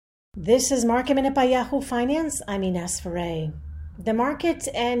This is Market Minute by Yahoo Finance. I'm Ines Ferre. The market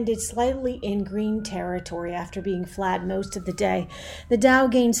ended slightly in green territory after being flat most of the day. The Dow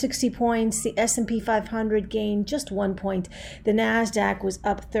gained 60 points, the S&P 500 gained just 1 point. The Nasdaq was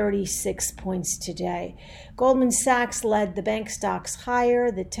up 36 points today. Goldman Sachs led the bank stocks higher.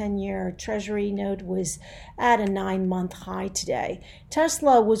 The 10-year Treasury note was at a 9-month high today.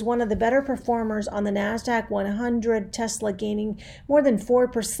 Tesla was one of the better performers on the Nasdaq 100. Tesla gaining more than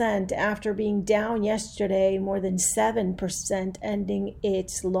 4% after being down yesterday more than 7%, ending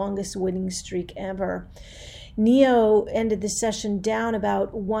its longest winning streak ever. NIO ended the session down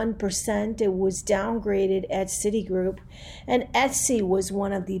about 1%. It was downgraded at Citigroup. And Etsy was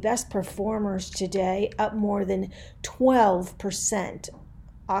one of the best performers today, up more than 12%.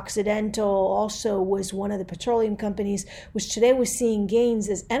 Occidental also was one of the petroleum companies, which today was seeing gains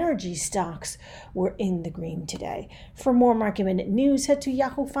as energy stocks were in the green today. For more Market Minute news, head to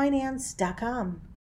yahoofinance.com.